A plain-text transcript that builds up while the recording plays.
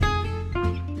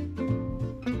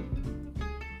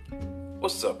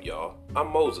What's up, y'all?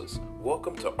 I'm Moses.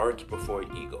 Welcome to Art Before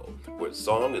Ego, where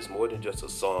song is more than just a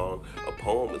song, a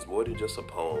poem is more than just a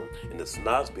poem, and the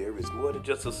snozberry is more than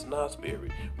just a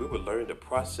snozberry. We will learn the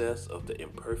process of the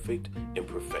imperfect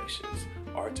imperfections.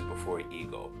 Art Before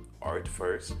Ego. Art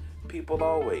first, people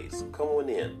always. Come on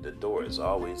in. The door is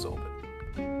always open.